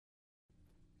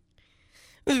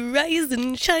Rise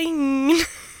and shine.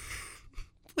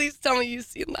 Please tell me you've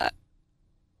seen that.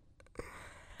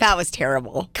 That was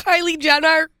terrible. Kylie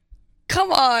Jenner,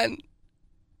 come on.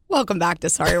 Welcome back to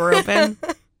Sorry We're Open.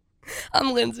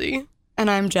 I'm Lindsay. And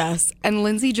I'm Jess. And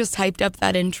Lindsay just typed up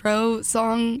that intro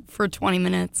song for 20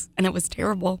 minutes, and it was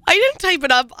terrible. I didn't type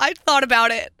it up. I thought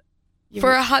about it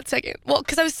for a hot second. Well,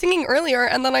 because I was singing earlier,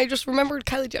 and then I just remembered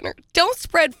Kylie Jenner. Don't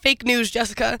spread fake news,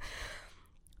 Jessica.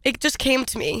 It just came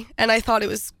to me, and I thought it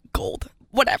was gold.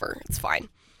 Whatever. It's fine.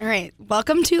 All right.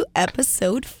 Welcome to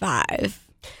episode 5.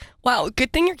 Wow.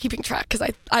 Good thing you're keeping track, because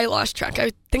I lost track.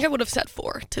 I think I would have said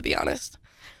 4, to be honest.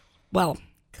 Well,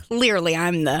 clearly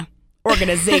I'm the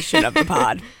organization of the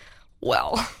pod.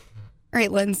 Well. All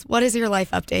right, Linz, what is your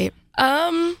life update?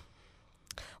 Well,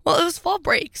 it was fall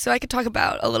break, so I could talk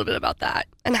about a little bit about that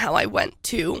and how I went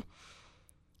to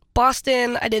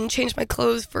Boston. I didn't change my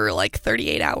clothes for like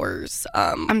 38 hours.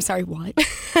 I'm sorry, what?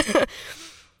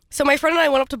 So my friend and I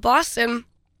went up to Boston,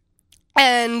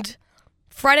 and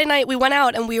Friday night we went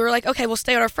out and we were like, okay, we'll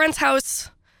stay at our friend's house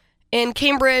in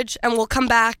Cambridge and we'll come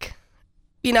back,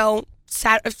 you know,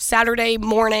 Saturday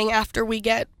morning after we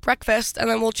get breakfast, and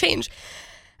then we'll change.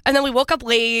 And then we woke up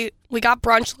late, we got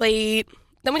brunch late,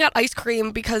 then we got ice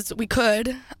cream because we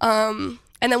could,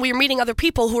 and then we were meeting other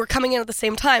people who were coming in at the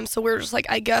same time, so we were just like,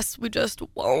 I guess we just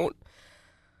won't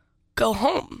go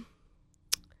home.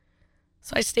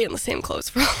 So I stayed in the same clothes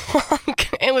for long.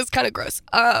 It was kind of gross.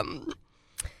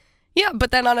 Yeah,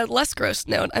 but then on a less gross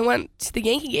note, I went to the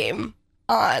Yankee game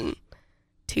on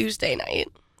Tuesday night,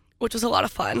 which was a lot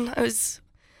of fun. I was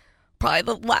probably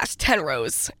the last 10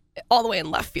 rows all the way in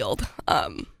left field.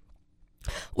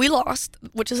 We lost,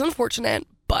 which is unfortunate,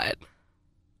 but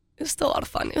it was still a lot of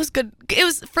fun. It was good. It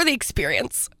was for the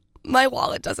experience. My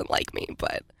wallet doesn't like me,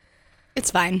 but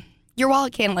It's fine. Your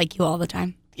wallet can't like you all the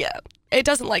time. yeah, it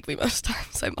doesn't like me most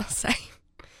times, I must say.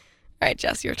 All right,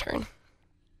 Jess, your turn.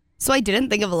 So I didn't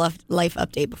think of a life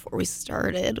update before we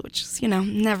started, which is,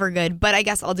 never good. But I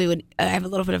guess I'll do it. I have a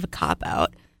little bit of a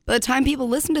cop-out. By the time people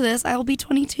listen to this, I will be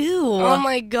 22. Oh,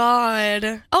 my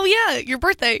God. Oh, yeah, your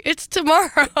birthday. It's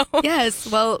tomorrow. Yes,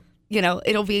 well,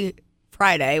 it'll be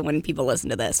Friday when people listen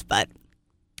to this. But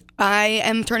I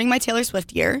am turning my Taylor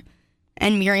Swift year,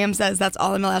 and Miriam says that's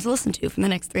all I'm allowed to listen to for the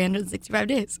next 365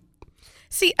 days.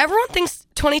 See, everyone thinks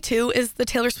 22 is the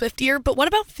Taylor Swift year, but what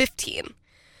about 15?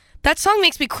 That song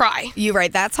makes me cry. You're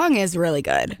right. That song is really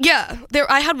good. Yeah.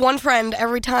 I had one friend,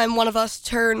 every time one of us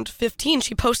turned 15,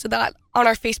 she posted that on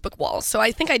our Facebook wall. So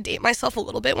I think I date myself a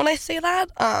little bit when I say that.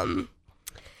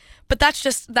 But that's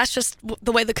just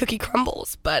the way the cookie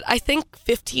crumbles. But I think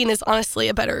 15 is honestly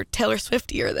a better Taylor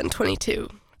Swift year than 22.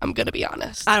 I'm going to be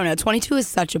honest. I don't know. 22 is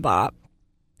such a bop.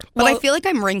 But I feel like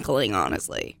I'm wrinkling,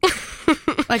 honestly.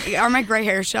 Like, are my gray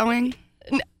hairs showing?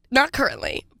 Not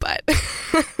currently, but...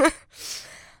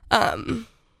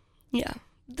 yeah,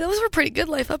 those were pretty good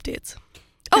life updates.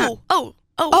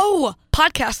 Oh,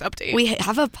 podcast update. We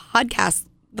have a podcast.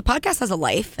 The podcast has a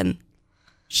life, and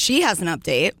she has an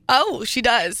update. Oh, she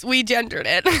does. We gendered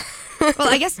it. Well,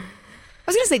 I guess I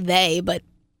was going to say they, but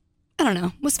I don't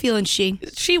know. Was feeling she.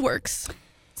 She works.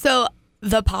 So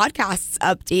the podcast's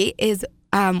update is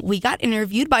we got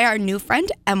interviewed by our new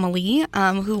friend, Emily,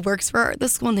 who works for the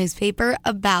school newspaper,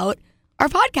 about our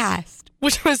podcast.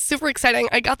 Which was super exciting.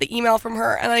 I got the email from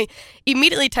her, and I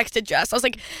immediately texted Jess. I was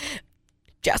like,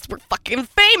 Jess, we're fucking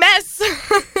famous.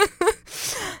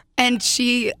 And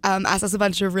she asked us a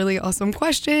bunch of really awesome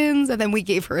questions, and then we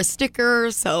gave her a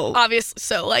sticker. So obviously,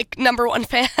 so like #1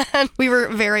 fan. We were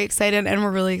very excited, and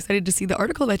we're really excited to see the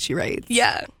article that she writes.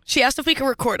 Yeah. She asked if we could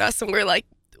record us, and we're like,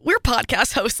 we're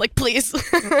podcast hosts, like, please.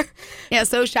 Yeah,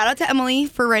 so shout out to Emily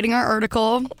for writing our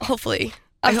article. Hopefully.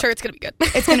 I'm sure it's going to be good.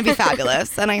 It's going to be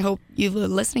fabulous, and I hope you're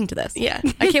listening to this. Yeah,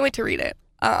 I can't wait to read it.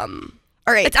 All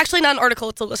right. It's actually not an article,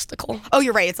 it's a listicle. Oh,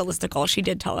 you're right, it's a listicle. She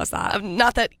did tell us that.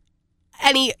 Not that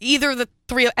any of the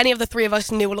three of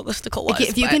us knew what a listicle was.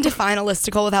 If you can define a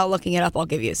listicle without looking it up, I'll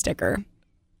give you a sticker.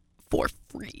 For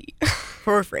free.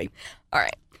 For free.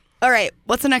 All right,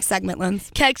 what's the next segment,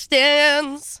 Linz? Keg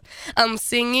stands. I'm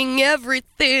singing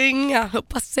everything. I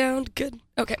hope I sound good.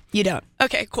 Okay. You don't.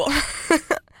 Okay, cool.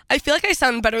 I feel like I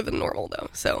sound better than normal, though,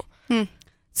 so.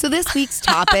 So this week's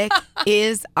topic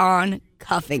is on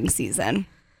cuffing season.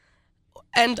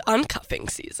 And uncuffing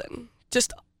season.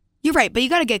 You're right, but you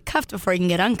got to get cuffed before you can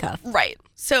get uncuffed. Right.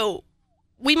 So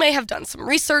we may have done some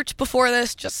research before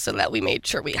this just so that we made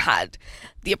sure we had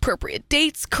the appropriate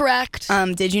dates correct.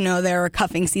 Did you know there are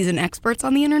cuffing season experts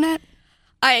on the internet?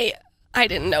 I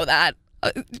didn't know that.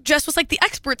 Jess was like, the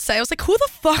experts say. I was like, who the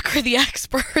fuck are the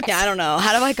experts? Yeah, I don't know.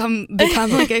 How do I become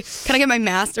like can I get my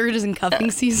master's in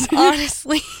cuffing season?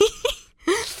 Honestly.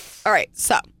 All right,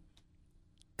 so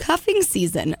cuffing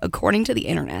season, according to the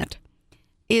internet,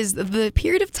 is the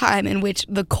period of time in which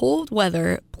the cold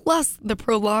weather plus the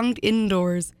prolonged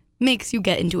indoors makes you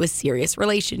get into a serious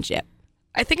relationship.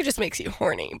 I think it just makes you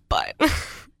horny, but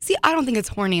See, I don't think it's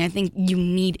horny. I think you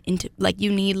need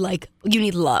you need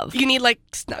love. you need like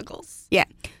snuggles. Yeah.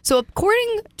 So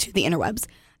according to the interwebs,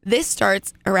 this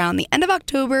starts around the end of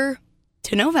October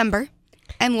to November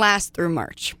and lasts through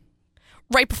March.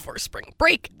 Right before spring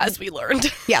break, as we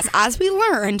learned. Yes, as we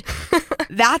learned,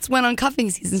 that's when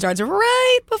uncuffing season starts,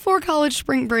 right before college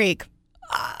spring break.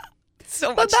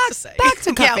 So But much to say. back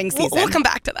to cuffing yeah, we'll season. come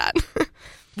back to that.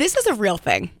 This is a real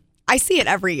thing. I see it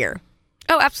every year.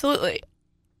 Oh, absolutely.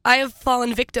 I have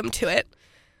fallen victim to it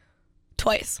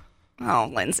twice.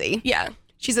 Oh, Lindsay. Yeah.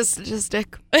 She's a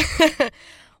statistic.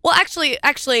 Well, actually,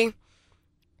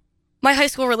 my high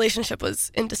school relationship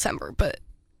was in December, but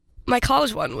my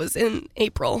college one was in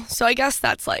April. So I guess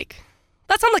that's on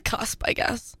the cusp, I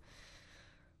guess.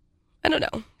 I don't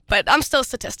know, but I'm still a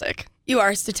statistic. You are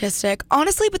a statistic.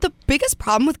 Honestly, but the biggest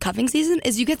problem with cuffing season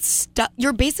is you get stuck.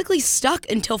 You're basically stuck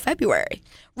until February.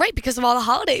 Right, because of all the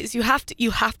holidays. You have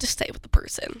to stay with the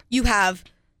person. You have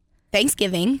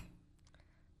Thanksgiving,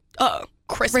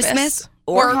 Christmas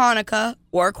or Hanukkah,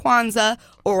 or Kwanzaa,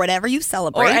 or whatever you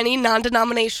celebrate. or any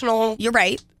non-denominational You're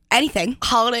right. Anything.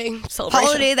 holiday celebration.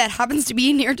 Holiday that happens to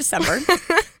be near December.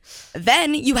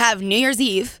 Then you have New Year's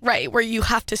Eve Right, where you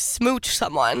have to smooch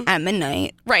someone. at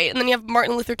midnight. Right, and then you have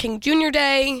Martin Luther King Jr.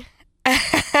 Day,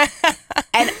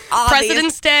 And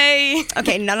President's Day.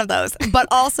 Okay, none of those. But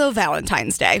also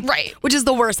Valentine's Day. Right. Which is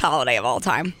the worst holiday of all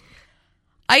time.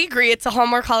 I agree, it's a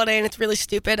Hallmark holiday and it's really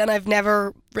stupid, and I've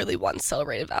never really once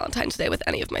celebrated Valentine's Day with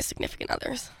any of my significant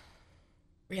others.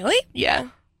 Really? Yeah.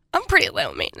 I'm pretty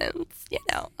low maintenance, you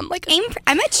know. I'm a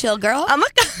chill girl. I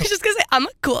was just gonna say, I'm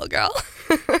a cool girl.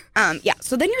 Yeah,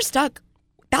 so then you're stuck.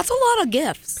 That's a lot of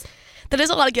gifts. That is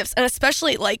a lot of gifts, and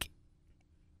especially, like,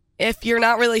 if you're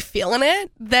not really feeling it,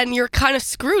 then you're kind of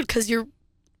screwed because you're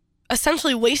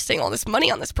essentially wasting all this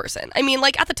money on this person. I mean,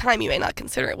 like, at the time you may not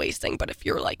consider it wasting, but if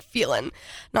you're, like, feeling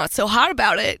not so hot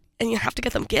about it and you have to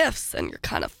get them gifts, then you're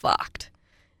kind of fucked.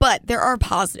 But there are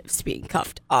positives to being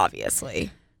cuffed,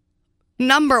 obviously.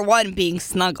 Number one being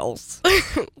snuggles.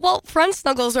 Well, friend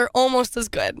snuggles are almost as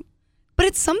good. But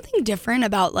it's something different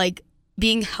about, like,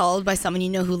 being held by someone you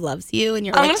know who loves you, and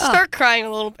you're I'm like, gonna start crying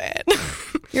a little bit.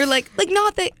 You're like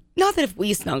not that if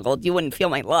we snuggled, you wouldn't feel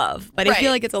my love. But I Right.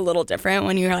 feel like it's a little different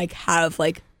when you're like have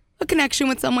like a connection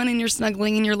with someone and you're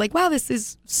snuggling and you're like, wow, this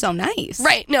is so nice.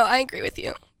 Right, no, I agree with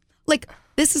you. Like,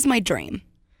 this is my dream.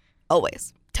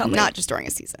 Always. Tell me. Not just during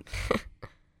a season.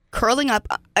 Curling up,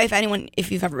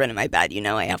 if you've ever been in my bed, you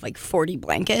know I have like 40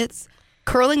 blankets.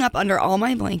 Curling up under all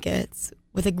my blankets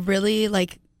with a really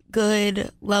like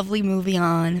good, lovely movie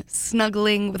on,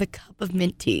 snuggling with a cup of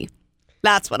mint tea.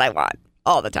 That's what I want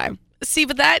all the time. See,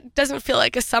 but that doesn't feel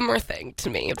like a summer thing to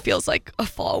me. It feels like a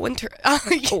fall, winter.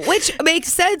 Which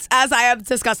makes sense as I am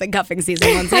discussing cuffing season,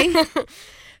 Lindsay.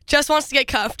 Jess wants to get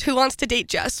cuffed. Who wants to date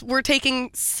Jess? We're taking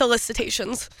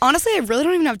solicitations. Honestly, I really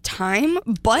don't even have time,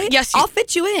 but Yes, I'll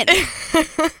fit you in.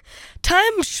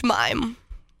 Time schmime.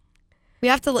 You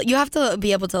have to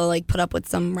be able to like put up with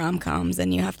some rom-coms,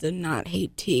 and you have to not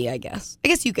hate tea, I guess. I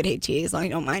guess you could hate tea as long as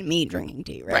you don't mind me drinking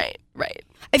tea, right? Right.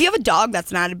 If you have a dog,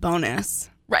 that's an added bonus.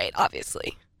 Right,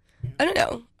 obviously. I don't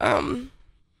know.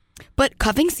 But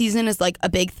cuffing season is like a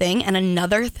big thing, and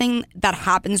another thing that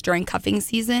happens during cuffing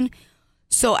season.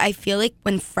 So I feel like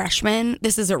when freshmen,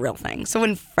 this is a real thing. So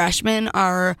when freshmen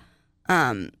are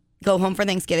go home for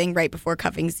Thanksgiving right before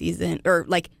cuffing season, or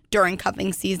like during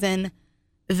cuffing season,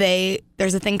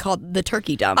 there's a thing called the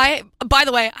turkey dump. By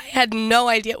the way, I had no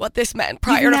idea what this meant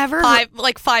prior You've to never-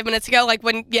 5 minutes ago. Like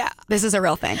when, yeah. This is a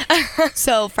real thing.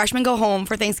 So freshmen go home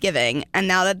for Thanksgiving, and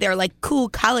now that they're like cool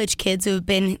college kids who have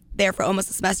been there for almost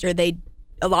a semester,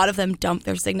 a lot of them dump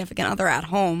their significant other at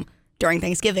home during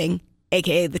Thanksgiving,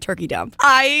 aka the turkey dump.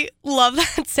 I love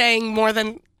that saying more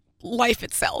than life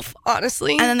itself,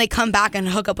 honestly. And then they come back and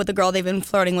hook up with the girl they've been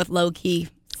flirting with low key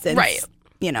since, Right.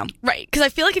 you know. Right, because I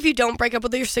feel like if you don't break up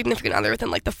with your significant other within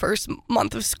like the first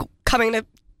month of school, coming to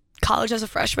college as a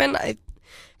freshman, I feel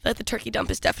like the turkey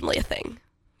dump is definitely a thing.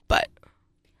 But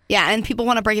Yeah, and people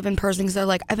want to break up in person because they're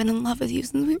like, I've been in love with you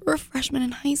since we were freshmen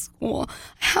in high school.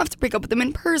 I have to break up with them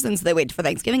in person. So they wait for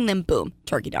Thanksgiving, then boom,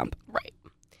 turkey dump. right,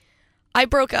 I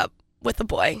broke up with a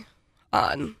boy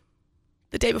on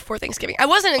the day before Thanksgiving. I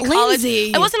wasn't in college.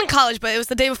 Lindsay. I wasn't in college, but it was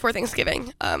the day before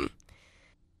Thanksgiving.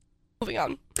 Moving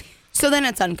on. So then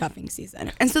it's uncuffing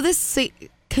season. And so this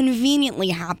conveniently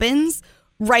happens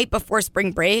right before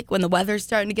spring break when the weather's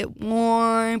starting to get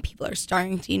warm. People are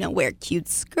starting to, wear cute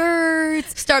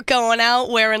skirts. Start going out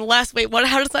wearing less. Wait,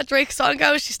 how does that Drake song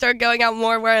go? She started going out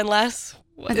more wearing less.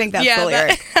 I think that's the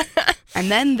lyric. And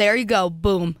then there you go.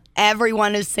 Boom.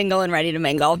 Everyone is single and ready to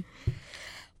mingle.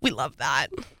 We love that.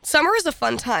 Summer is a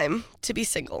fun time to be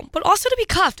single, but also to be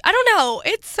cuffed. I don't know.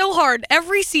 It's so hard.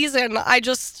 Every season, I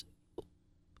just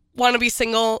want to be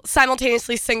single,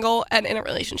 simultaneously single and in a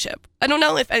relationship. I don't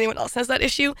know if anyone else has that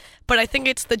issue, but I think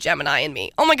it's the Gemini in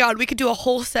me. Oh my God, we could do a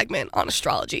whole segment on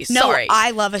astrology. No, Sorry.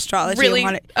 I love astrology. Really?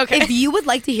 Okay. If you would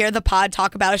like to hear the pod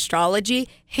talk about astrology,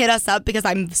 hit us up because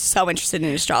I'm so interested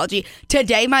in astrology.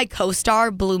 Today, my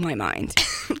co-star blew my mind.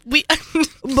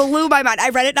 Blew my mind. I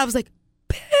read it and I was like,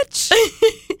 bitch.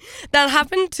 That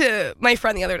happened to my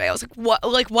friend the other day. I was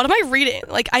like, what am I reading?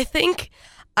 Like, I think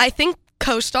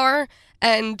co-star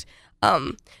and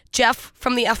Jeff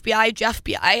from the FBI, Jeff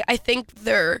BI, I think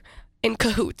they're in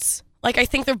cahoots. Like, I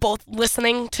think they're both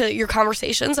listening to your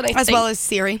conversations, and as well as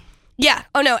Siri. Yeah.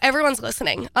 Oh no, everyone's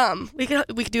listening. We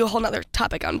could do a whole nother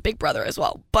topic on Big Brother as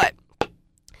well, but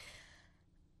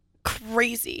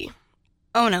crazy.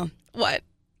 Oh no. What?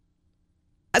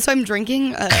 So I'm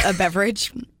drinking a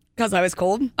beverage because I was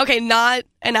cold. Okay, not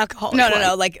an alcoholic.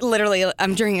 No. Like literally,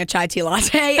 I'm drinking a chai tea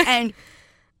latte, and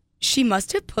she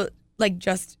must have put like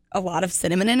just a lot of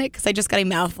cinnamon in it because I just got a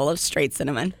mouthful of straight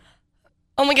cinnamon.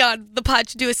 Oh my God, the pod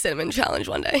should do a cinnamon challenge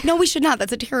one day. No, we should not.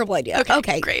 That's a terrible idea.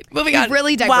 Okay, great. Moving on.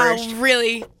 Really diverged. Wow,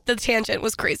 really, the tangent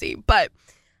was crazy. But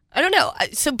I don't know.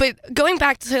 But going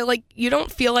back to, like, you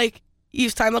don't feel like you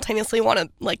simultaneously want to,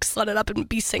 like, slut it up and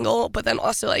be single, but then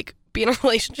also, like, be in a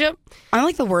relationship? I'm,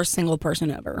 like, the worst single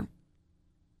person ever.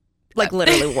 Like,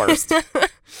 literally worst.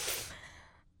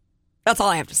 That's all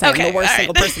I have to say. Okay, I'm the worst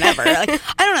single person ever. Like,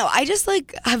 I don't know. I just,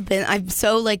 like, I'm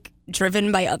so, like,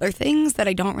 driven by other things that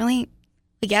I don't really,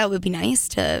 like, yeah, it would be nice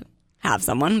to have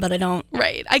someone, but I don't.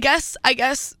 Right. I guess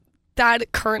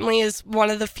that currently is one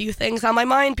of the few things on my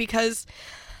mind because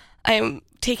I'm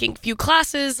taking few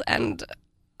classes and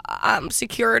I'm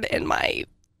secured in my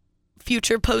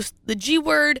future post the G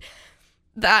word,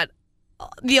 that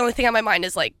the only thing on my mind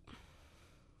is, like,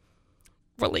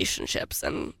 relationships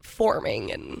and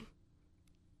forming and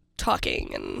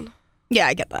talking and... Yeah,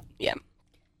 I get that. Yeah.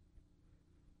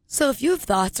 So if you have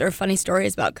thoughts or funny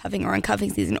stories about cuffing or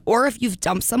uncuffing season, or if you've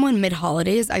dumped someone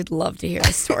mid-holidays, I'd love to hear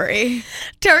the story.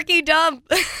 Turkey dump!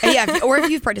 Yeah, or if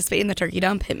you've participated in the turkey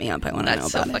dump, hit me up. I want to know about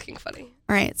it. That's so fucking funny.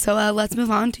 All right, so let's move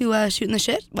on to shooting the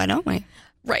shit. Why don't we?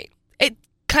 Right. It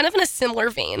kind of in a similar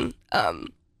vein.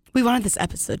 We wanted this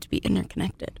episode to be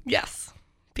interconnected. Yes,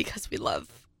 because we love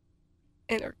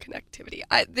interconnectivity.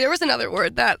 There was another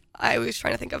word that I was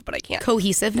trying to think of, but I can't.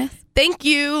 Cohesiveness. Thank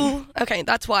you. Okay,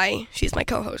 that's why she's my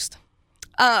co-host.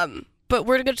 But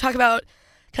we're going to talk about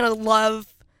kind of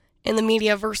love in the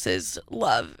media versus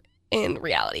love in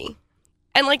reality.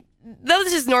 And, like, though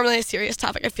this is normally a serious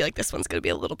topic, I feel like this one's going to be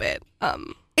a little bit...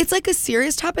 It's, like, a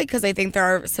serious topic because I think there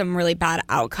are some really bad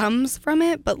outcomes from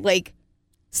it, but, like,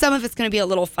 some of it's going to be a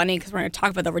little funny because we're going to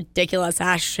talk about the ridiculous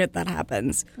ass shit that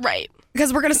happens. Right.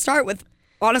 Because we're going to start with,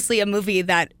 honestly, a movie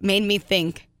that made me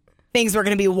think things were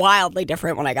going to be wildly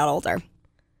different when I got older.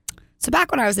 So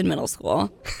back when I was in middle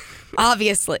school,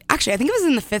 obviously, actually, I think it was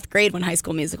in the 5th grade when High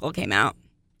School Musical came out.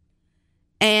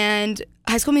 And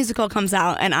High School Musical comes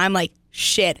out, and I'm like,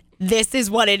 shit, this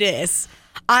is what it is.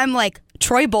 I'm like,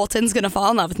 Troy Bolton's going to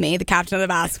fall in love with me, the captain of the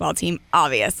basketball team,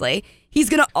 obviously. He's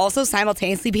going to also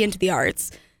simultaneously be into the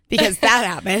arts. Because that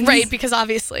happens. Right, because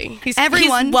obviously he's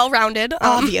everyone well-rounded.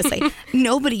 Obviously.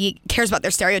 Nobody cares about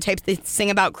their stereotypes. They sing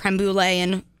about creme brulee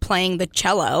and playing the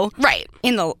cello. Right.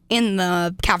 In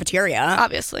the cafeteria.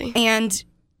 Obviously. And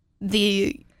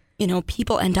the,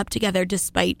 people end up together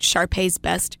despite Sharpay's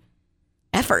best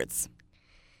efforts.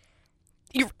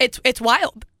 It's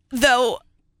wild. Though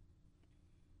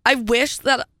I wish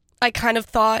that I kind of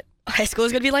thought high school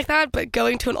was going to be like that, but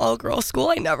going to an all-girls school,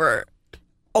 I never...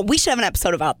 Oh, we should have an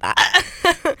episode about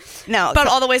that. No. About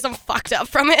all the ways I'm fucked up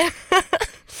from it.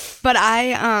 But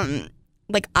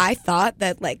I thought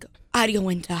that, like, I'd go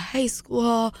into high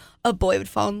school, a boy would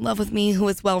fall in love with me who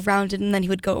was well-rounded, and then he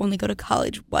would only go to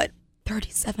college,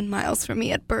 37 miles from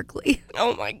me at Berkeley.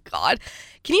 Oh, my God.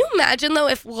 Can you imagine, though,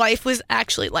 if life was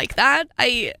actually like that?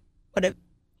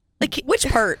 Which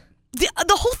part? The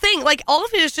whole thing, like, all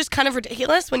of it is just kind of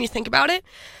ridiculous when you think about it.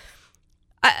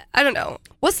 I don't know.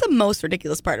 What's the most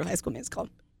ridiculous part of High School Musical?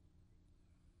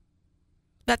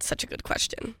 That's such a good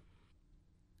question.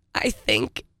 I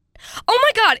think... Oh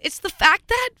my God, it's the fact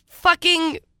that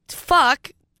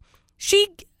she...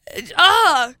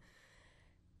 How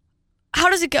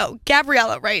does it go?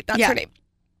 Gabriella, right? That's her name.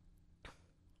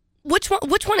 which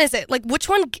one is it? Like, which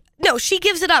one? No, she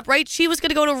gives it up, right? She was going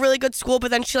to go to a really good school,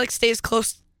 but then she, like, stays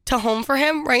close to home for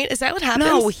him, right? Is that what happens?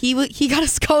 No, he got a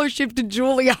scholarship to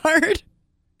Juilliard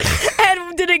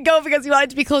and didn't go because he wanted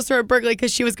to be closer at Berkeley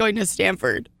because she was going to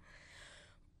Stanford.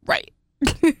 Right.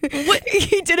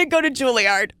 He didn't go to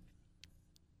Juilliard.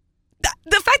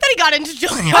 The fact that he got into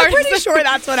Juilliard. I'm pretty sure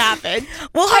that's what happened.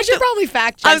 I should probably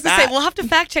fact check I was going to that. say, we'll have to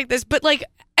fact check this. But, like,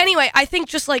 anyway, I think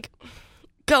just, like,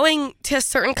 going to a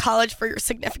certain college for your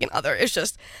significant other is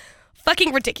just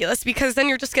fucking ridiculous because then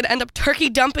you're just going to end up turkey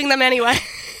dumping them anyway.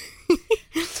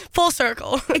 Full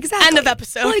circle. Exactly. End of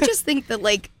episode. Well, I just think that,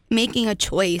 like, making a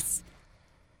choice,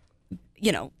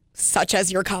 you know, such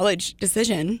as your college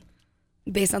decision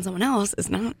based on someone else is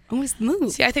not always the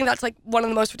move. See, I think that's, like, one of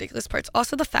the most ridiculous parts.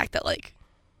 Also, the fact that, like,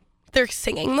 they're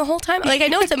singing the whole time. Like, I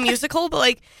know it's a musical, but,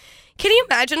 like, can you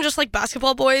imagine just, like,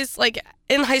 basketball boys, like,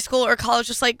 in high school or college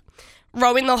just, like,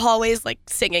 roaming the hallways, like,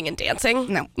 singing and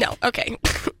dancing? No. No. Okay.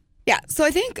 Yeah, so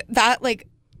I think that, like,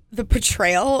 the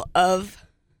portrayal of,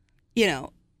 you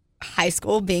know, high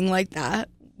school being like that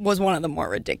was one of the more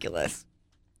ridiculous,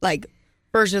 like,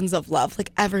 versions of love.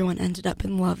 Like, everyone ended up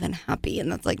in love and happy,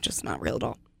 and that's, like, just not real at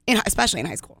all, especially in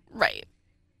high school. Right.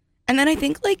 And then I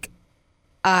think, like,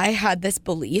 I had this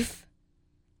belief,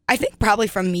 I think probably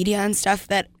from media and stuff,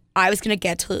 that I was going to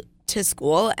get to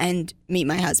school and meet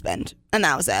my husband, and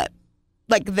that was it.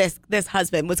 Like, this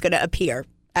husband was going to appear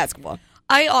at school.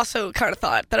 I also kind of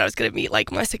thought that I was going to meet,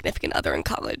 like, my significant other in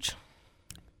college.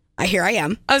 Here I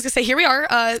am. I was going to say, here we are.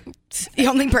 The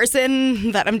only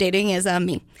person that I'm dating is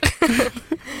me.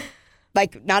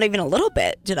 Like, not even a little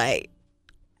bit did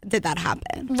that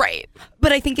happen. Right.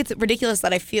 But I think it's ridiculous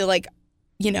that I feel like,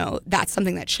 you know, that's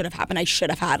something that should have happened. I should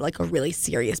have had, like, a really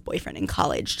serious boyfriend in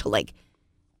college to, like,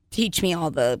 teach me all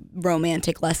the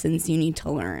romantic lessons you need to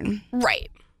learn.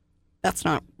 Right. That's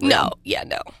not real. No. Yeah,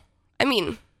 no. I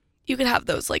mean, you could have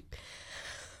those, like,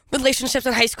 relationships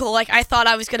in high school. Like, I thought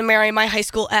I was going to marry my high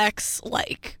school ex.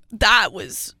 Like, that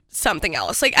was something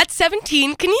else. Like, at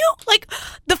 17, can you, like,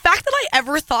 the fact that I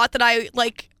ever thought that I,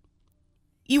 like,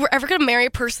 you were ever going to marry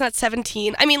a person at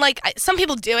 17. I mean, like, some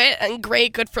people do it, and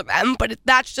great, good for them, but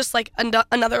that's just, like,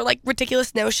 another, like,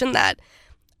 ridiculous notion that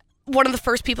one of the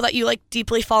first people that you, like,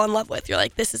 deeply fall in love with, you're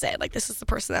like, this is it. Like, this is the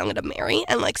person that I'm going to marry.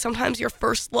 And, like, sometimes your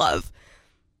first love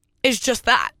is just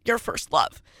that, your first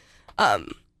love.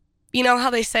 You know how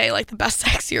they say, like, the best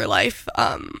sex of your life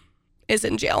is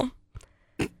in jail?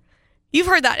 You've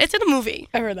heard that. It's in a movie.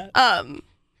 I heard that.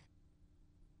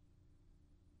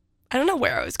 I don't know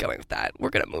where I was going with that.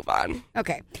 We're going to move on.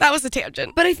 Okay. That was a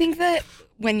tangent. But I think that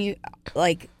when you,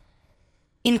 like,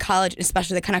 in college,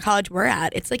 especially the kind of college we're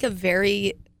at, it's, like, a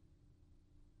very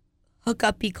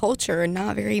hook-up-y culture and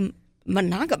not very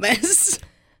monogamous.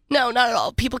 No, not at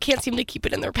all. People can't seem to keep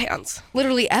it in their pants.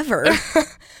 Literally ever.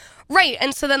 Right.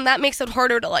 And so then that makes it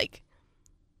harder to, like,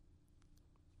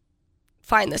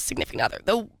 find this significant other.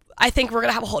 Though I think we're going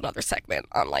to have a whole other segment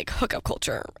on, like, hookup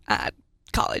culture at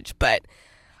college. But,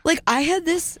 like, I had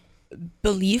this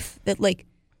belief that, like,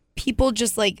 people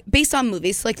just, like, based on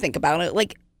movies, like, think about it,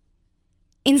 like,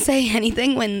 in Say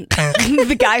Anything, when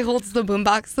the guy holds the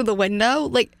boombox to the window,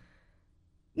 like,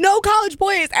 no college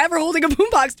boy is ever holding a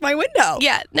boombox to my window.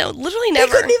 yeah, no, literally They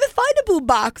never. couldn't even find a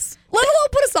boombox, let alone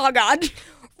put a song on.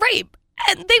 Right.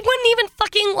 And they wouldn't even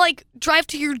fucking, like, drive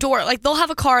to your door. Like, they'll have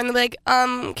a car and they'll be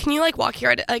like, can you, like, walk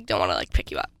here? I don't want to, like,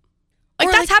 pick you up. Like,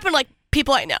 Or, that's like- happened to, like,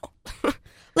 people I know.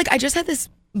 Like, I just had this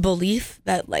belief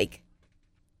that, like,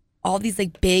 all these,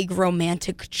 like, big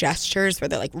romantic gestures where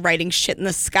they're, like, writing shit in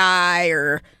the sky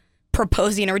or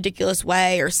proposing in a ridiculous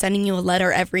way or sending you a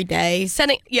letter every day.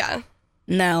 Yeah.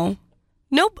 No.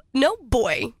 No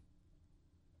boy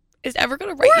is ever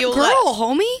going to write Or you a a letter. girl,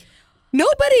 homie.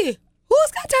 Nobody.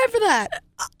 Who's got time for that?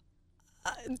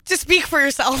 Just speak for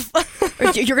yourself.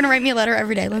 You're going to write me a letter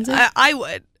every day, Lindsay? I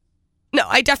would. No,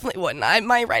 I definitely wouldn't.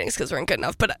 My writing skills weren't good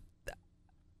enough, but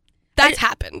that's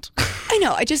happened. I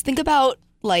know. I just think about,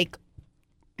 like,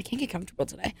 I can't get comfortable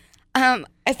today. I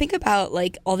think about,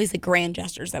 like, all these, like, grand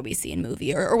gestures that we see in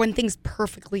movie or when things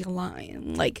perfectly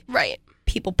align. Like, Right.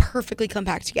 people perfectly come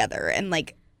back together and,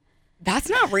 like, that's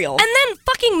not real. And then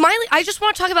fucking Miley, I just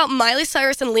want to talk about Miley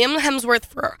Cyrus and Liam Hemsworth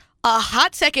for a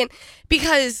hot second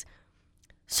because,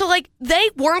 so, like, they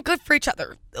weren't good for each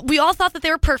other. We all thought that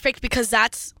they were perfect because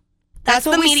that's what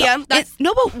the we media. saw. That's,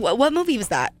 No, but what movie was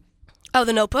that? oh,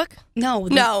 The Notebook? No.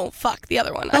 No, fuck, the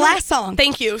other one. The last song.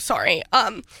 Thank you, sorry.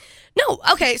 No,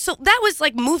 okay, so that was,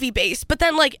 like, movie-based, but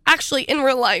then, like, actually, in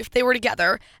real life, they were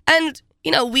together, and,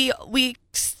 you know, we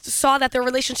saw that their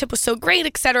relationship was so great,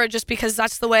 etc., just because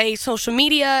that's the way social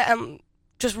media and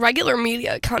just regular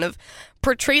media kind of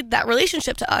portrayed that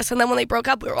relationship to us. And then when they broke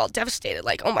up, we were all devastated.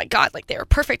 Like, oh my God, like they were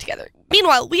perfect together.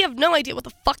 Meanwhile, we have no idea what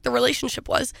the fuck the relationship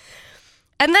was.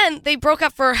 And then they broke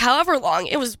up for however long.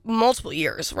 It was multiple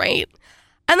years, right?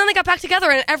 And then they got back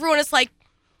together and everyone is like,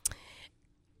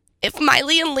 if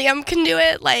Miley and Liam can do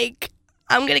it, like,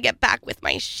 I'm going to get back with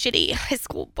my shitty high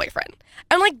school boyfriend.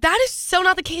 And, like, that is so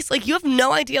not the case. Like, you have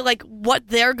no idea, like, what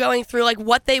they're going through, like,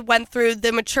 what they went through,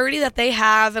 the maturity that they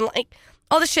have, and, like,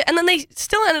 all this shit. And then they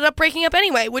still ended up breaking up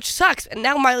anyway, which sucks. And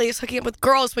now Miley is hooking up with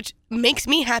girls, which makes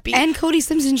me happy. And Cody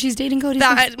Simpson, she's dating Cody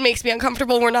Simpson. That makes me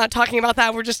uncomfortable. We're not talking about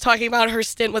that. We're just talking about her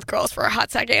stint with girls for a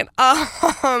hot second.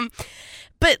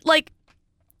 But, like,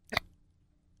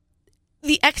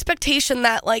 the expectation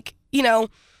that, like, you know,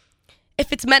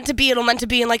 if it's meant to be, it'll meant to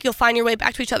be, and, like, you'll find your way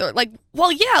back to each other. Like,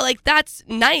 well, yeah, like, that's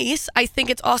nice. I think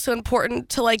it's also important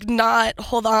to, like, not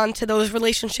hold on to those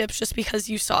relationships just because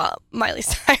you saw Miley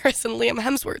Cyrus and Liam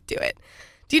Hemsworth do it.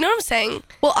 Do you know what I'm saying?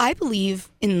 Well, I believe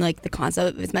in, like, the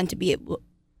concept of it's meant to be,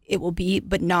 it will be,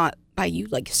 but not by you,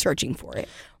 like, searching for it.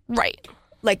 Right.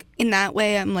 Like, in that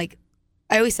way, I'm like,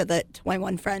 I always said that to my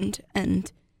one friend,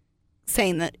 and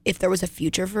saying that if there was a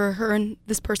future for her and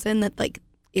this person, that, like,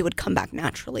 it would come back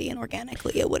naturally and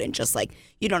organically. It wouldn't just, like,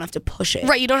 you don't have to push it.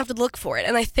 Right, you don't have to look for it.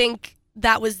 And I think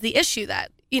that was the issue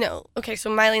that, you know, okay, so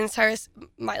Miley Cyrus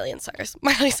and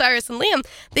Liam,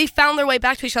 they found their way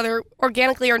back to each other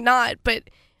organically or not, but,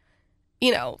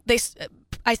 you know,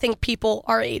 I think people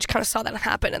our age kind of saw that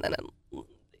happen and then,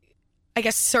 I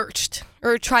guess, searched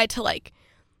or tried to, like,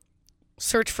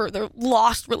 search for their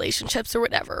lost relationships or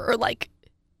whatever, or, like,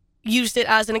 used it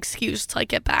as an excuse to, like,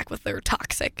 get back with their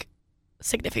toxic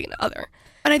significant other.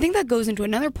 And I think that goes into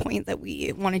another point that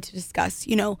we wanted to discuss,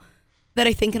 you know, that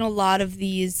I think in a lot of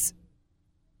these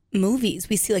movies,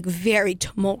 we see, like, very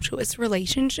tumultuous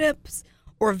relationships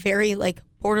or very, like,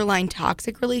 borderline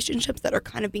toxic relationships that are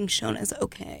kind of being shown as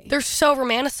okay. They're so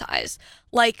romanticized.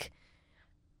 Like,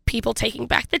 people taking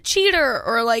back the cheater,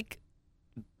 or, like,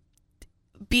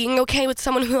 being okay with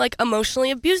someone who, like, emotionally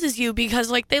abuses you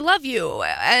because, like, they love you,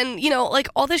 and, you know, like,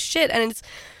 all this shit.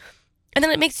 And then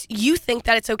it makes you think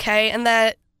that it's okay and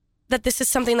that this is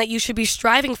something that you should be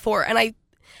striving for.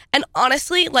 And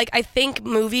honestly, like, I think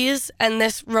movies and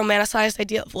this romanticized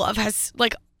idea of love has,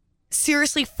 like,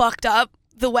 seriously fucked up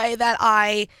the way that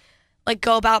I, like,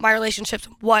 go about my relationships,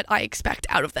 what I expect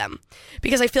out of them.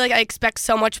 Because I feel like I expect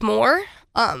so much more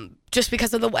just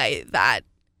because of the way that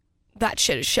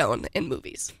shit is shown in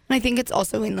movies. And I think it's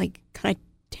also in, like, kind of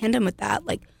tandem with that,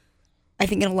 like, I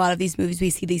think in a lot of these movies,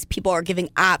 we see these people are giving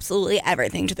absolutely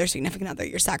everything to their significant other.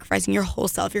 You're sacrificing your whole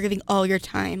self. You're giving all your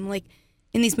time. Like,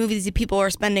 in these movies, these people are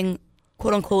spending,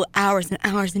 quote unquote, hours and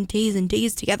hours and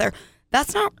days together.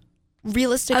 That's not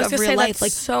realistic of real life.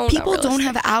 Like, so people don't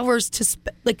have hours to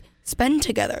spend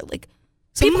together. Like,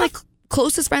 some of my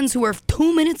closest friends who are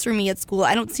 2 minutes from me at school,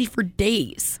 I don't see for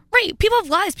days. Right. People have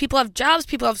lives. People have jobs.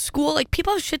 People have school. Like,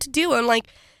 people have shit to do. And, like,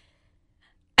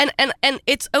 and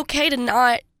it's okay to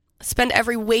not spend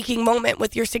every waking moment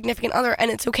with your significant other, and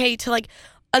it's okay to, like,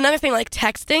 another thing, like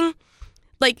texting,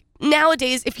 like,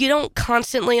 nowadays, if you don't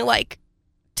constantly, like,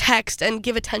 text and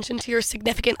give attention to your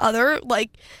significant other,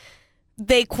 like,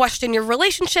 they question your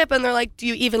relationship and they're like, do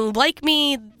you even like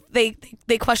me? They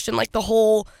question, like, the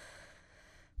whole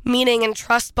meaning and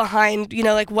trust behind, you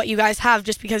know, like, what you guys have,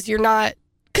 just because you're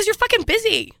fucking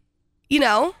busy, you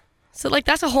know? So, like,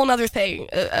 that's a whole nother thing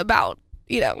about,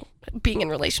 you know, being in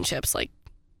relationships, like,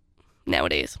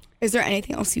 nowadays. Is there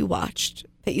anything else you watched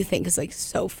that you think is, like,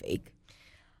 so fake?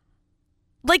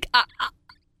 Like,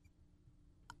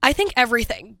 I think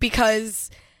everything, because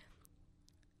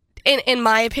in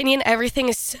my opinion, everything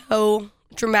is so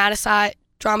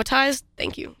dramatized.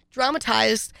 Thank you.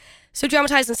 So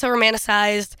dramatized and so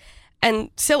romanticized and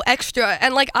so extra.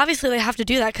 And, like, obviously they have to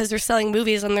do that because they're selling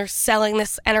movies and they're selling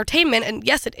this entertainment. And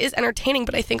yes, it is entertaining,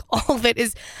 but I think all of it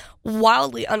is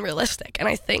wildly unrealistic. And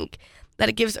I think that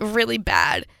it gives a really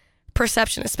bad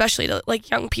perception, especially to,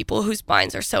 like, young people whose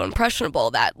minds are so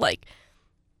impressionable that, like,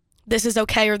 this is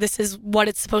okay or this is what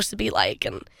it's supposed to be like.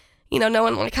 And, you know, no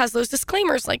one, like, has those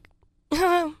disclaimers, like,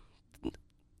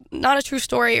 not a true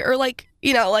story, or, like,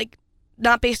 you know, like,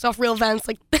 not based off real events,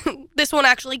 like, this won't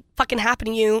actually fucking happen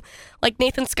to you. Like,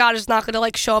 Nathan Scott is not going to,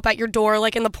 like, show up at your door,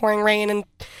 like, in the pouring rain and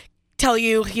tell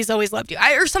you he's always loved you,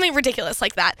 or something ridiculous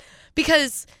like that,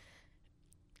 because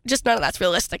just none of that's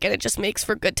realistic, and it just makes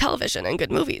for good television and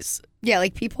good movies. Yeah,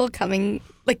 like, people coming,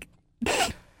 like,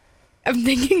 I'm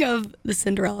thinking of the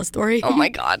Cinderella story. Oh my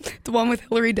God. The one with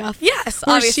Hilary Duff. Yes,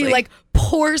 where obviously. she like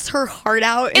pours her heart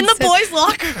out in the boys'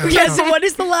 locker room. Yes, what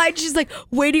is the line? She's like,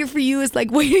 waiting for you is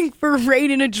like waiting for rain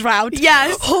in a drought.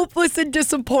 Yes. Hopeless and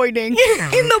disappointing.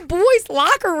 In the boys'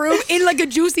 locker room in like a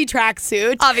juicy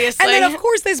tracksuit. Obviously. And then of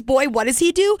course this boy, what does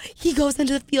he do? He goes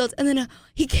into the field and then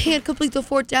he can't complete the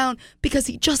fourth down because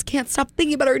he just can't stop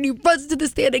thinking about her, and he runs to the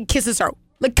stand and kisses her.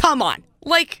 Like, come on.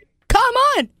 Like, come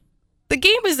on. The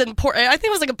game is important. I think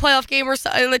it was like a playoff game or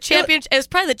something. The championship. It was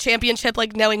probably the championship,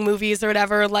 like knowing movies or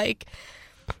whatever. Like,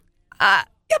 yeah,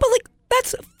 but like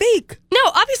that's fake. No,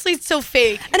 obviously it's so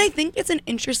fake. And I think it's an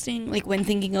interesting, like, when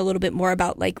thinking a little bit more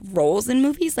about like roles in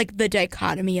movies, like the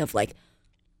dichotomy of like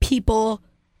people,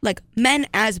 like men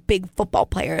as big football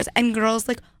players and girls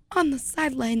like on the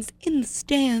sidelines in the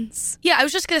stands. Yeah, I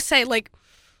was just gonna say, like,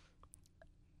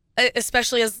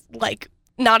 especially as like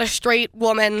not a straight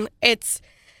woman, it's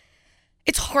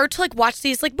hard to like watch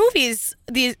these like movies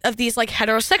of these like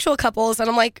heterosexual couples, and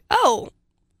I'm like, oh,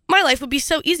 my life would be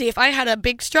so easy if I had a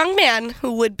big strong man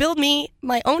who would build me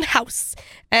my own house.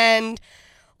 And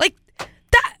like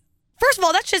that, first of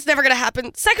all, that shit's never gonna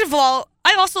happen. Second of all,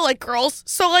 I also like girls,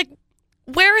 so like,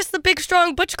 where is the big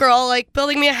strong butch girl like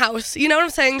building me a house? You know what I'm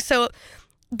saying? So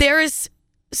there is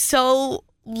so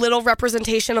little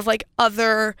representation of like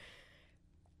other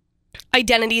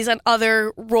identities and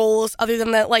other roles other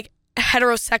than that like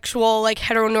heterosexual, like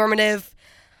heteronormative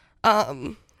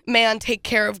man take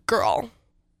care of girl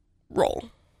role.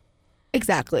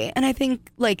 Exactly. And I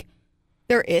think like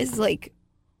there is like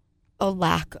a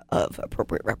lack of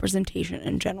appropriate representation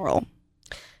in general.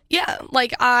 Yeah,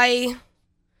 like I've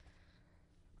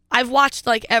watched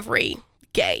like every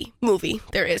gay movie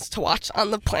there is to watch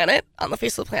on the planet, on the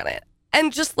face of the planet,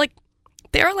 and just like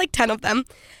there are like 10 of them.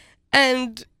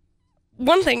 And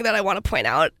one thing that I want to point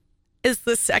out is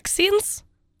the sex scenes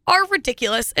are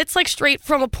ridiculous. It's like straight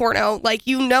from a porno. Like,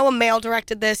 you know, a male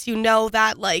directed this. You know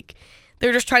that like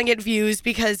they're just trying to get views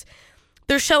because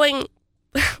they're showing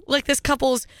like this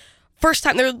couple's first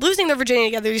time. They're losing their virginity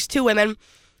together. These two women,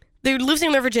 they're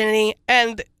losing their virginity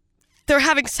and they're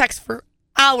having sex for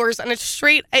hours, and it's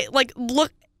straight like,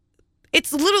 look,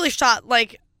 it's literally shot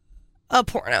like a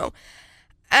porno.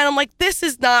 And I'm like, this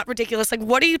is not ridiculous. Like,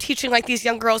 what are you teaching, like, these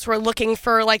young girls who are looking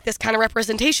for, like, this kind of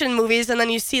representation in movies? And then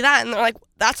you see that, and they're like,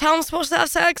 that's how I'm supposed to have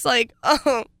sex? Like,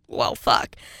 oh, well,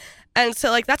 fuck. And so,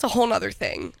 like, that's a whole nother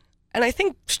thing. And I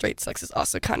think straight sex is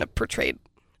also kind of portrayed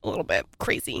a little bit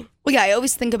crazy. Well, yeah, I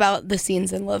always think about the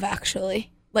scenes in Love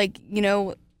Actually. Like, you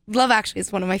know, Love Actually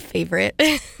is one of my favorite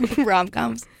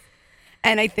rom-coms.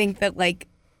 And I think that, like,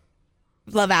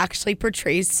 Love Actually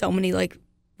portrays so many, like,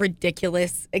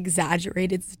 ridiculous,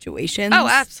 exaggerated situations. Oh,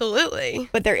 absolutely.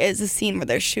 But there is a scene where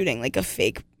they're shooting like a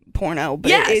fake porno, but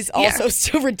Yes, it is also yeah.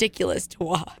 so ridiculous to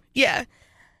watch. Yeah.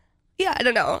 Yeah, I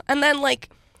don't know. And then, like,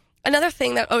 another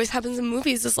thing that always happens in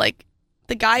movies is, like,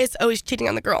 the guy is always cheating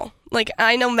on the girl. Like,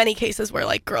 I know many cases where,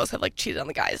 like, girls have, like, cheated on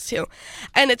the guys, too.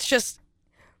 And it's just,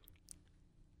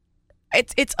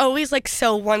 it's always, like,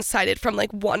 so one-sided from,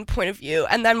 like, one point of view.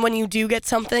 And then when you do get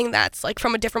something that's, like,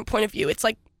 from a different point of view, it's,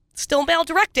 like, still male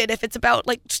directed if it's about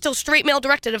like still straight male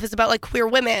directed if it's about like queer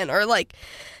women, or like,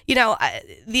 you know,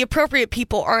 the appropriate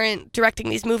people aren't directing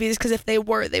these movies, because if they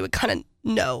were, they would kind of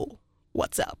know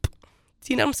what's up.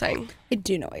 Do you know what I'm saying? I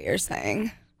do know what you're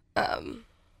saying. I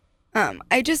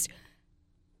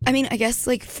mean, I guess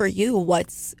like for you,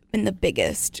 what's been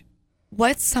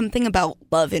what's something about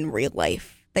love in real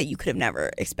life that you could have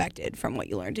never expected from what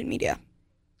you learned in media?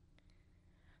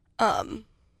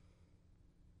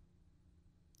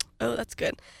 Oh, that's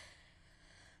good.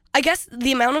 I guess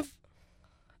the amount of...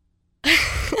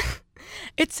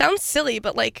 It sounds silly,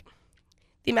 but, like,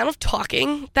 the amount of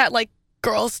talking that, like,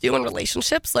 girls do in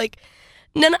relationships, like,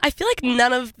 I feel like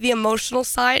none of the emotional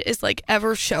side is, like,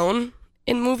 ever shown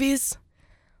in movies.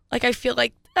 Like, I feel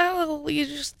like, oh, you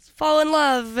just fall in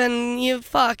love, and you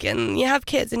fuck, and you have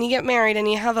kids, and you get married,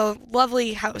 and you have a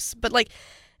lovely house. But, like,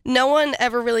 no one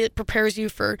ever really prepares you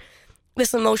for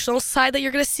this emotional side that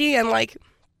you're going to see, and, like...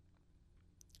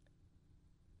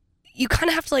 you kind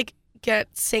of have to, like,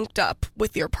 get synced up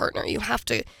with your partner. You have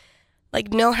to,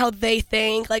 like, know how they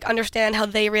think, like, understand how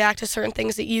they react to certain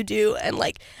things that you do. And,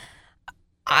 like,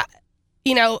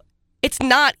 you know, it's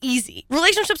not easy.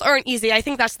 Relationships aren't easy. I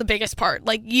think that's the biggest part.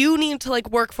 Like, you need to, like,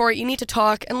 work for it. You need to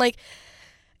talk. And, like,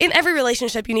 in every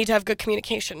relationship, you need to have good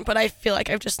communication. But I feel like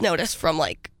I've just noticed from,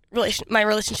 like, my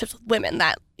relationships with women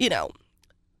that, you know,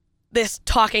 this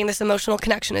talking, this emotional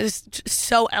connection is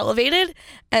so elevated,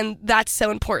 and that's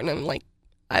so important. And like,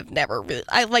 I've never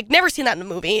seen that in a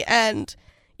movie. And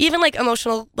even like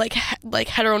emotional, like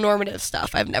heteronormative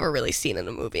stuff, I've never really seen in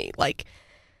a movie. Like,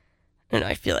 I don't know.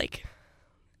 I feel like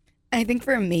I think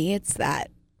for me, it's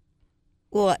that,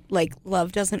 like,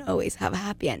 love doesn't always have a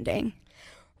happy ending.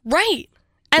 right,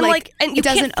 and and you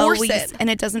can't force always, it. and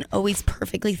it doesn't always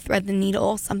perfectly thread the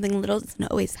needle. Something little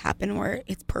doesn't always happen where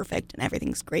it's perfect and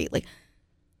everything's great. Like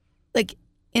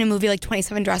in a movie like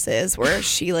 27 Dresses, where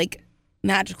she like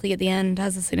magically at the end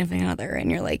has a significant other, and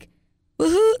you're like,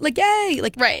 woohoo, like yay,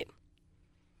 like Right.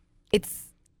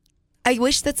 I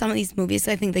wish that some of these movies,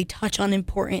 I think they touch on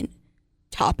important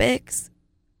topics,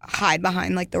 hide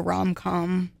behind like the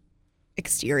rom-com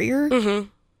exterior, Mm-hmm.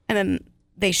 and then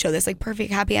they show this like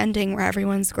perfect happy ending where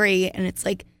everyone's great, and it's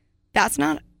like that's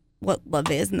not what love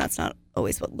is, and that's not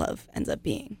always what love ends up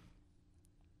being.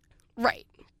 Right.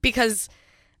 Because,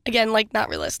 again, like, not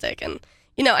realistic. And,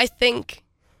 you know, I think,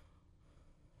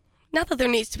 not that there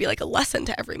needs to be, like, a lesson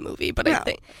to every movie, but No.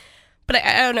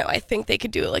 I don't know, I think they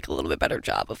could do, like, a little bit better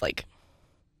job of, like,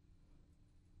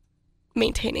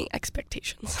 maintaining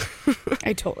expectations.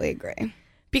 I totally agree.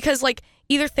 Because, like,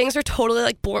 either things are totally,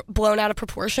 like, blown out of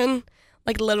proportion,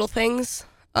 like, little things.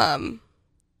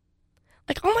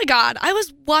 Like, oh my God, I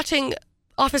was watching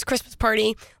Office Christmas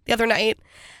Party the other night,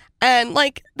 and,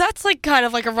 like, that's, like, kind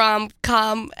of like a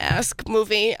rom-com-esque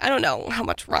movie. I don't know how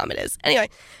much rom it is. Anyway,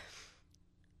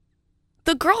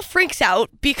 the girl freaks out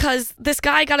because this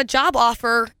guy got a job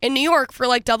offer in New York for,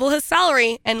 like, double his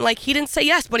salary, and, like, he didn't say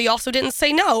yes, but he also didn't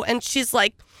say no. And she's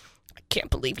like, I can't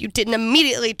believe you didn't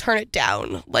immediately turn it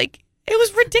down. Like, it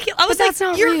was ridiculous. I was But that's like,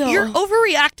 not you're real.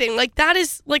 overreacting. Like, that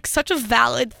is, like, such a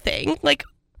valid thing. Like,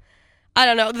 I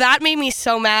don't know. That made me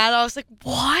so mad. I was like,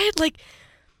 what?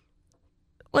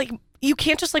 Like, you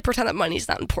can't just, like, pretend that money's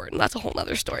not important. That's a whole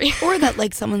nother story. Or that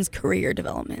like someone's career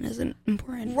development isn't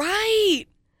important. Right.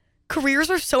 Careers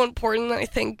are so important, I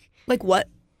think. Like what?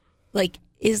 Like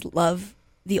is love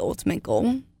the ultimate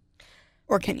goal?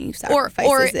 Or can you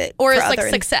sacrifice it or for is, like, other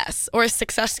success. Or is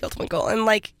success the ultimate goal? And,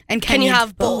 like, and can you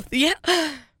have both? Yeah.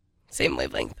 Same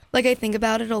wavelength. Like I think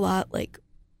about it a lot, like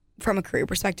from a career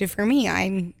perspective for me,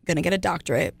 I'm gonna get a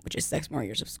doctorate, which is 6 more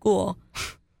years of school.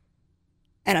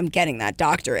 And I'm getting that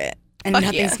doctorate. And Fuck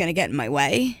nothing's yeah. gonna get in my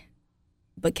way.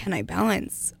 But can I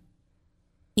balance,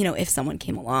 you know, if someone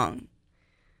came along,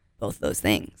 both those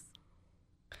things?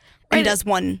 And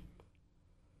Right.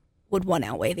 would one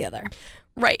outweigh the other?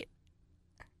 Right.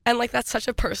 And, like, that's such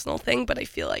a personal thing, but I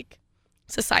feel like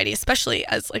society, especially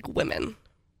as, like, women,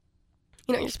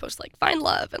 you know, you're supposed to, like, find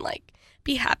love and, like,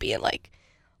 be happy and, like,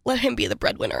 let him be the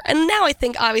breadwinner. And now I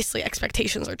think, obviously,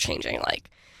 expectations are changing.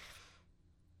 Like,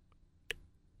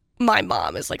 my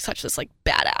mom is, like, such this, like,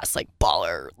 badass, like,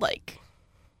 baller, like,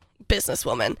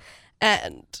 businesswoman.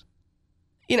 And,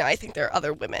 you know, I think there are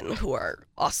other women who are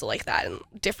also like that in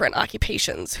different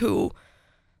occupations who,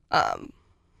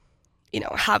 you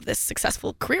know, have this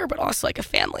successful career, but also, like, a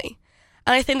family.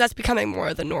 And I think that's becoming more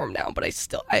of the norm now, but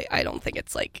I don't think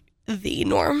it's, like, the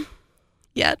norm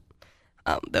yet,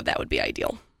 though that would be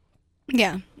ideal.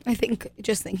 Yeah. I think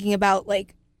just thinking about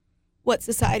like what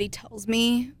society tells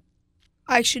me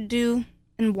I should do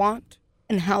and want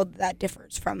and how that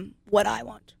differs from what I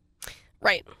want.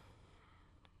 Right.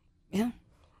 Yeah.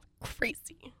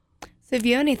 Crazy. So if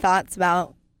you have any thoughts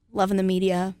about love in the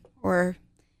media, or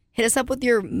hit us up with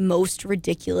your most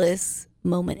ridiculous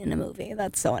moment in a movie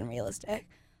that's so unrealistic.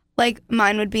 Like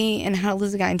mine would be in How to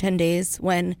Lose a Guy in 10 Days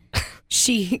when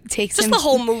she takes Just him the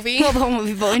whole movie. Well, the whole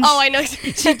movie. But when Oh, I know.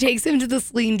 she takes him to the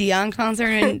Celine Dion concert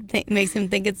and makes him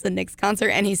think it's the Knicks concert,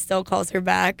 and he still calls her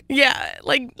back. Yeah,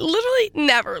 like, literally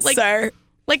never. Like, Sir.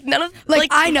 like none of, Like,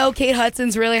 I know Kate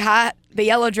Hudson's really hot, the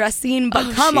yellow dress scene, but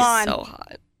oh, come she's on. so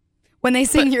hot. When they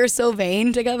sing You're So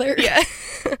Vain together. Yeah.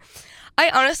 I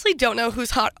honestly don't know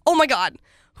who's hot. Oh my God.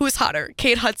 Who's hotter,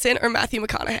 Kate Hudson or Matthew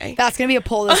McConaughey? That's going to be a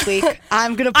poll this week.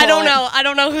 I'm going to poll I don't it. know. I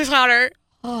don't know who's hotter.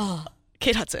 Oh.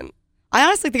 Kate Hudson. I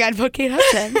honestly think I'd vote Kate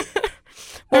Hudson. Well,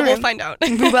 All we'll right. find out.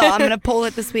 We will. I'm going to poll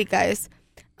it this week, guys.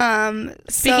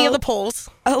 Speaking of the polls.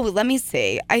 Oh, let me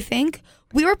see. I think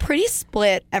we were pretty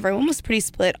split. Everyone was pretty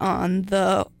split on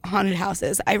the haunted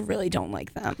houses. I really don't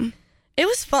like them. It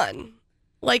was fun.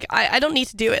 Like, I don't need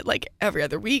to do it, like, every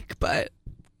other week, but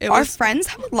it Our was... friends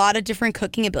have a lot of different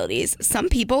cooking abilities. Some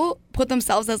people put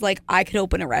themselves as like, I could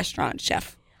open a restaurant,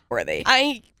 chef worthy.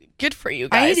 Good for you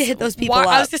I guys. need to hit those people I up.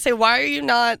 was going to say, why are you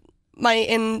not my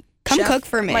Come chef, cook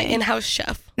for me. my in-house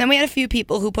chef? Then we had a few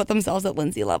people who put themselves at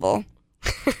Lindsay level.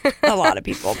 A lot of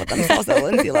people put themselves at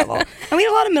Lindsay level. And we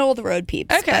had a lot of middle of the road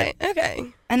peeps. Okay.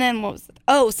 And then what was it?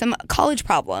 Oh, some college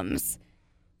problems.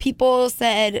 People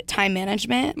said time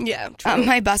management. Yeah, true. One of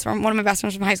my best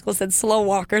friends from high school said slow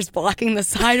walkers blocking the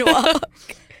sidewalk.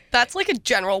 That's like a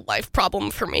general life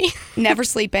problem for me. Never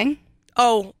sleeping.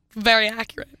 Oh, very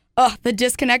accurate. Oh, the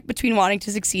disconnect between wanting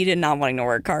to succeed and not wanting to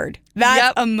work hard.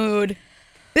 That's a mood.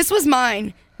 This was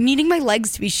mine. Needing my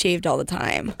legs to be shaved all the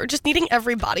time. Or just needing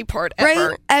every body part ever.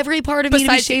 Right? Every part of me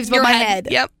to be shaved but my head.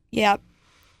 Yep.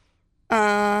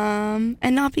 And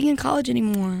not being in college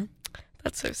anymore.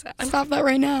 That's so sad. Stop that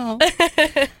right now.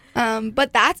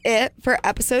 But that's it for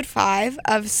episode 5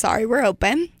 of Sorry We're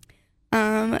Open.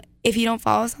 If you don't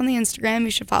follow us on the Instagram,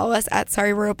 you should follow us at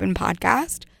Sorry We're Open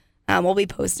Podcast. We'll be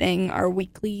posting our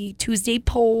weekly Tuesday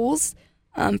polls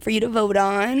for you to vote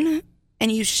on.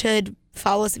 And you should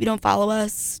follow us if you don't follow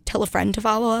us. Tell a friend to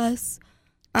follow us.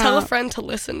 Tell a friend to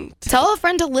listen. Tell a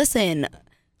friend to listen.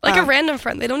 Like a random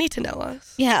friend. They don't need to know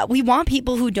us. Yeah, we want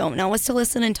people who don't know us to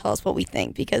listen and tell us what we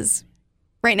think because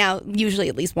right now, usually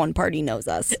at least one party knows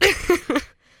us.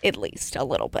 At least a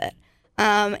little bit.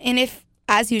 And if,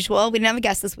 as usual, we didn't have a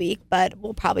guest this week, but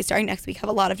we'll probably starting next week have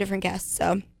a lot of different guests.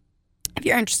 So if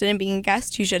you're interested in being a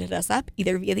guest, you should hit us up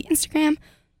either via the Instagram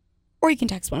or you can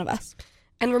text one of us.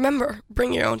 And remember,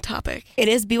 bring your own topic. It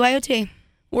is BYOT.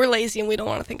 We're lazy and we don't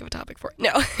want to think of a topic for it.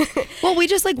 No. Well, we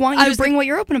just want you to bring what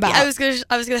you're open about. Yeah, I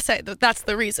was gonna say that's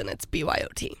the reason it's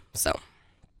BYOT. So.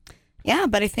 Yeah,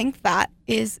 but I think that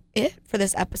is it for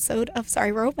this episode of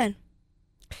Sorry We're Open.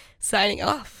 Signing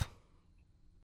off.